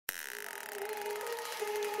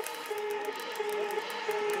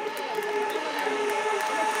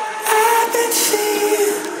can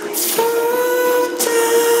see through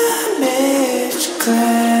damaged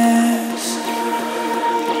glass.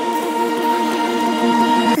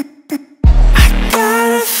 I got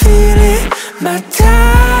a feeling my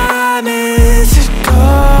time isn't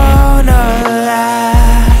gonna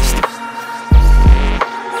last.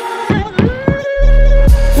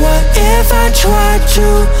 What if I tried to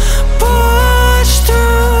push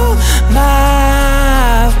through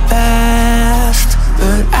my past?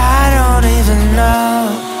 But I don't even know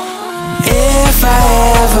if I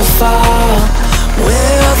ever fall.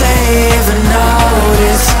 Will they even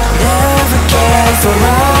notice? Never cared for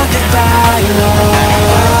all goodbye,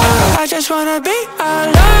 Lord. I just wanna be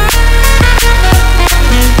alone.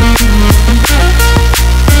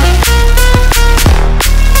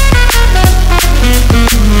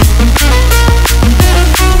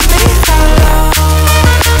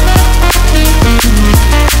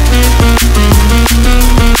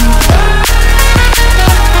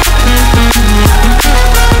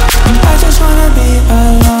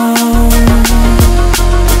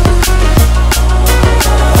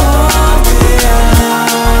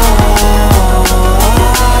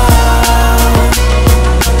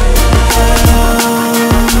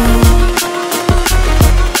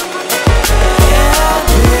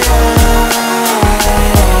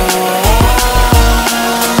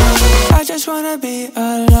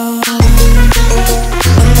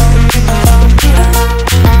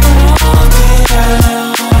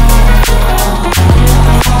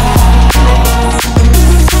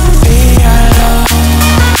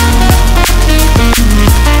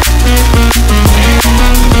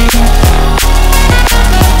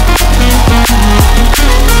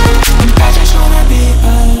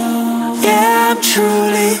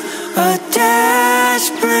 Truly a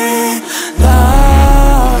desperate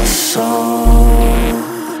lost soul.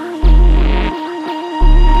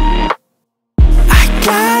 I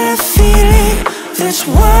got a feeling this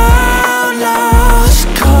world lost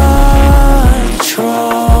control.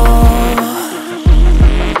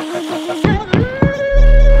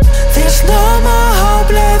 There's no more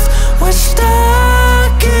hope left, we're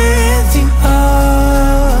stuck in the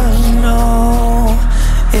unknown.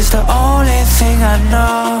 It's the only thing I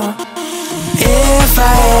know. If I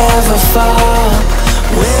ever fall,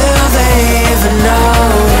 will they even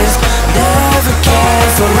notice? Never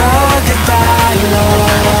cared for all goodbye,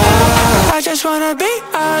 Lord. I just wanna be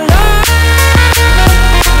alone.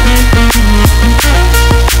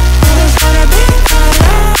 I just wanna be alone.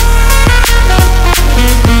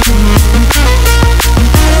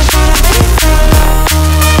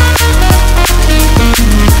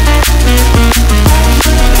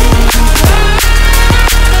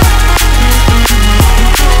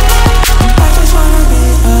 I just wanna be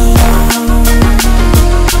alone.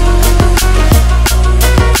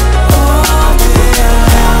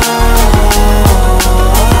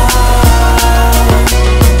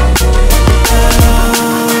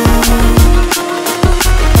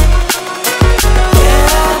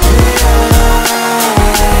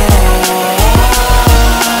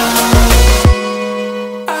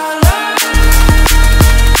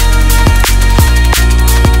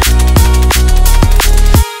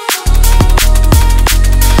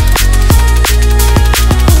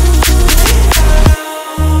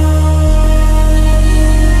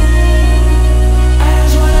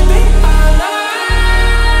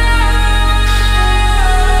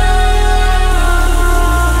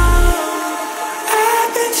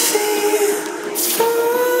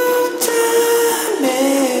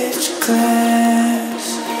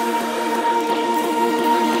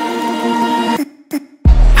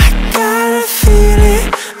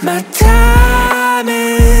 My time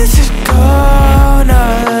isn't gonna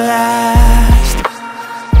last.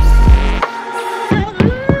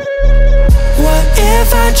 What if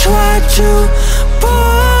I tried to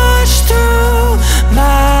push through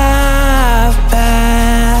my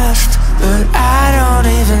past? But I don't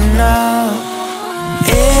even know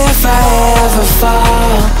if I ever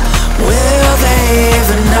fall. Will they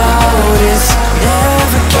even notice?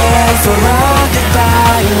 Never cared for all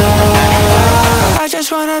goodbye, Lord. I just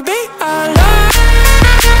wanna be alone.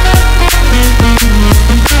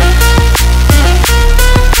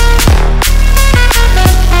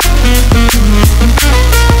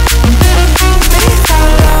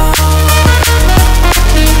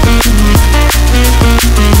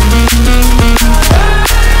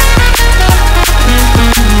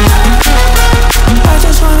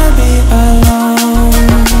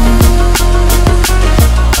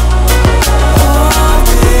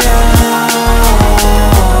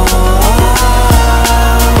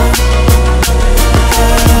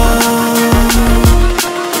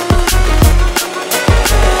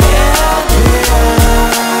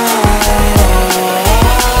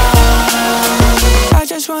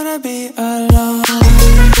 be alone.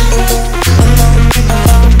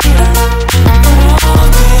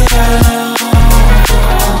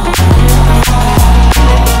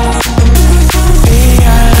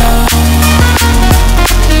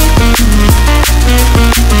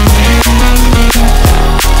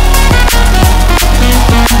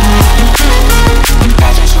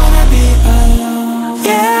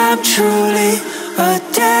 Truly a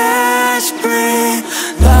desperate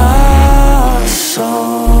lost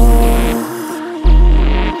soul.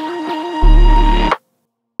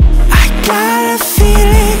 I got a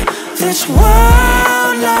feeling this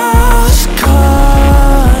world lost control.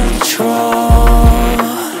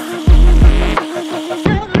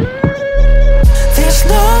 There's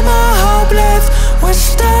no more hope left, we're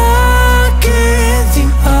stuck in the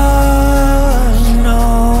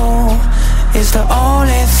unknown. It's the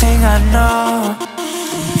only thing I know.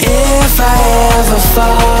 If I ever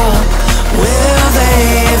fall, will they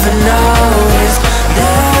even notice?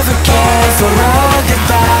 Never cared for all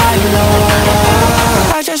goodbye, Lord.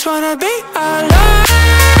 I just wanna be alone.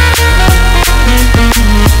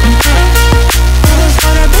 I just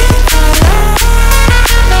wanna be alone.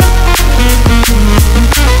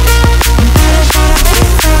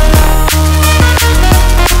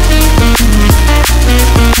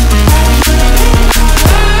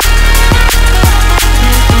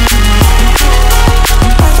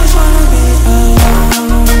 I just wanna be alone.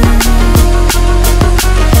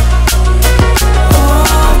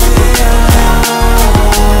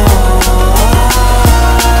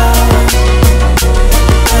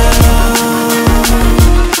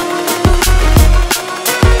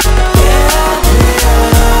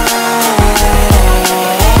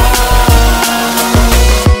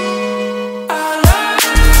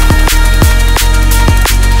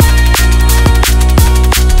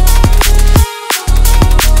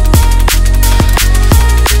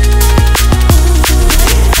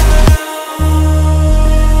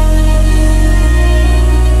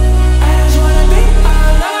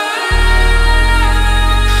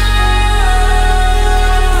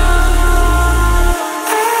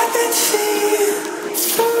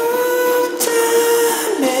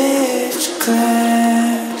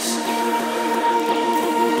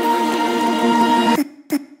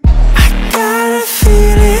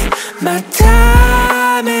 My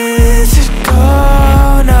time isn't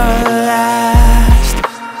gonna last.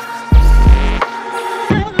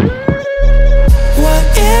 What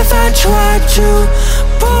if I tried to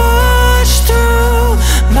push through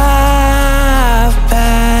my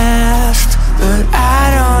past? But I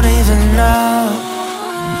don't even know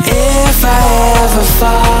if I ever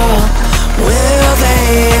fall, will they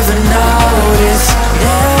even notice?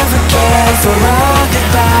 Never cared for all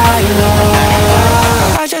goodbye, Lord.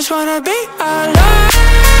 I just wanna be alone.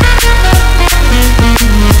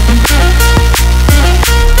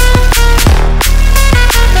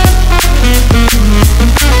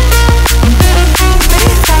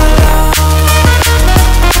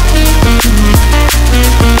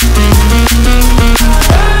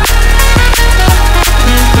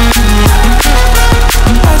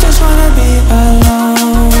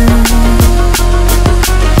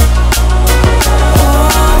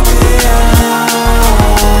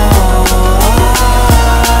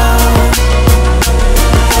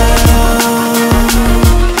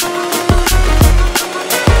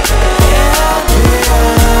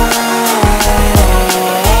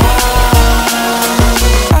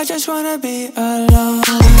 I just wanna be alone.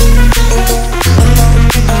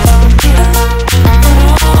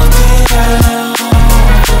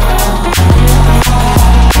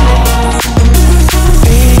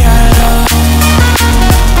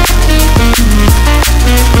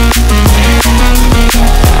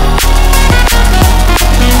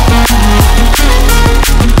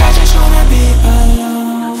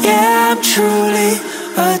 Truly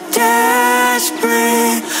a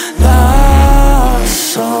desperate lost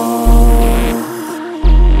soul.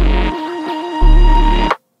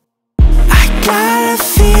 I got a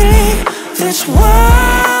feeling this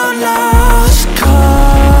world lost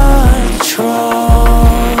control.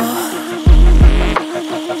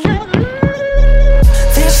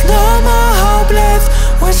 There's no more hope left,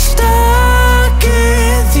 we're stuck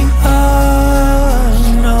in the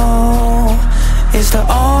unknown. It's the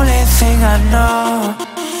only thing I know.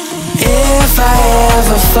 If I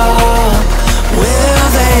ever fall, will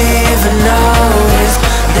they even notice?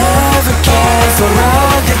 Never cared for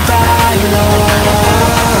all goodbye,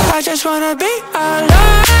 Lord. I just wanna be alone.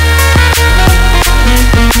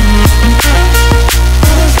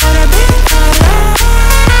 I just wanna be alone.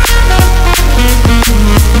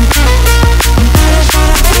 I just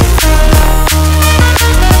wanna be alone.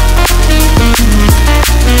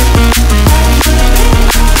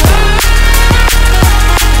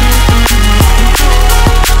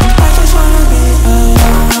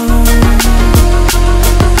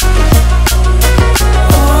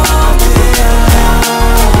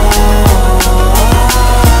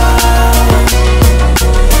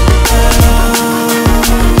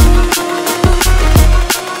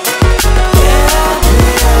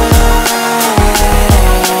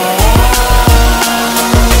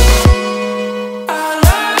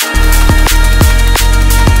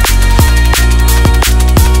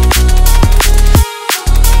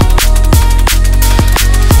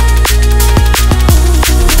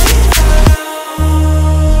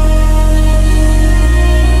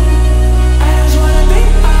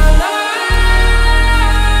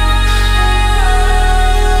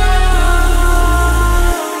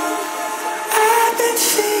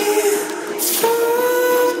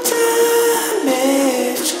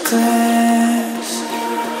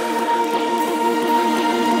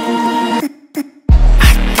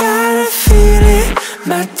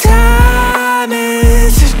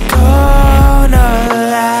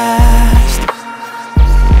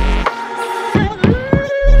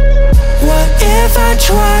 if I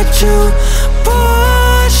tried to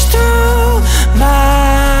push through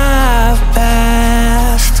my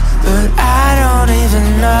past? But I don't even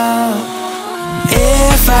know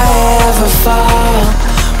if I ever fall,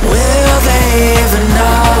 will they even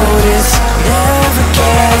notice? Never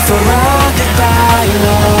cared for all goodbye,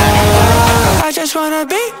 no. I just wanna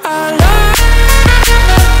be alone.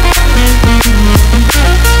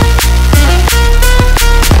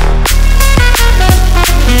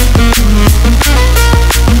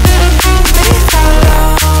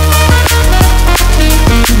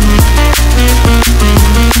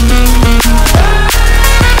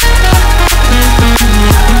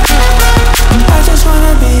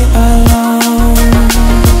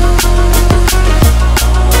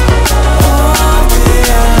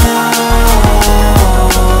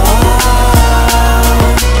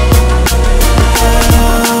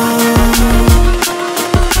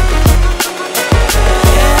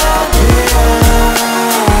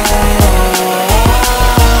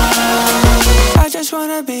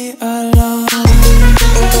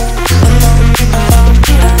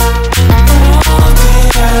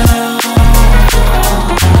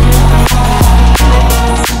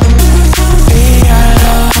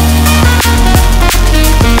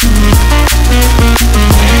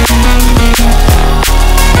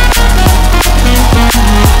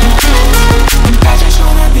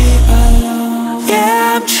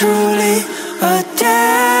 Truly a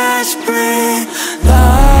desperate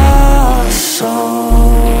lost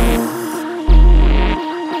soul.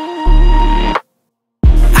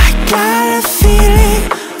 I got a feeling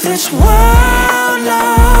this world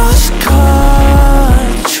lost control.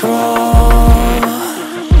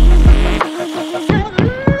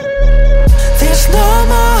 There's no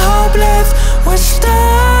more hope left, we're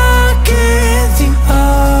stuck in the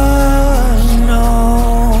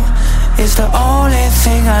unknown. It's the only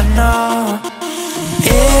thing I know.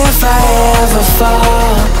 If I ever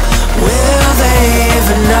fall, will they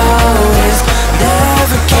even notice?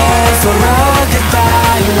 Never cared for all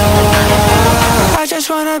goodbye, no. I just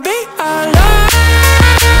wanna be alone.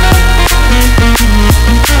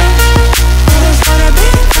 I just wanna be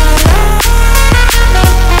alone.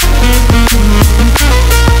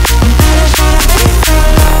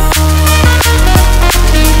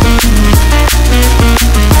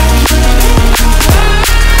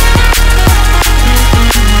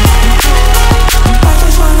 I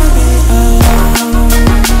just wanna be alone.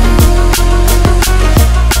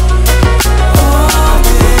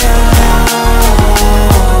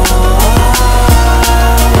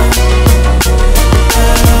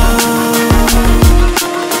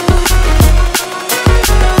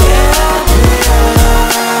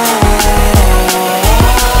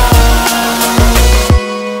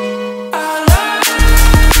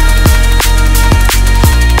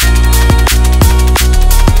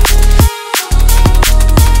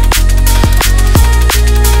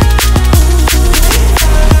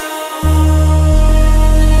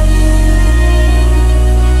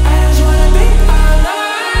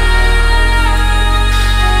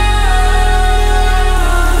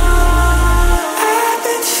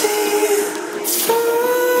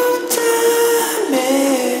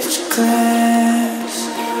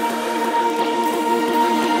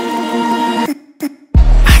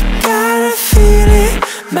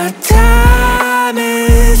 My time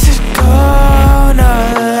is gonna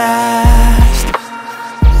last.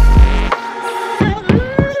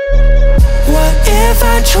 What if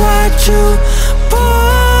I tried to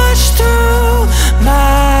pull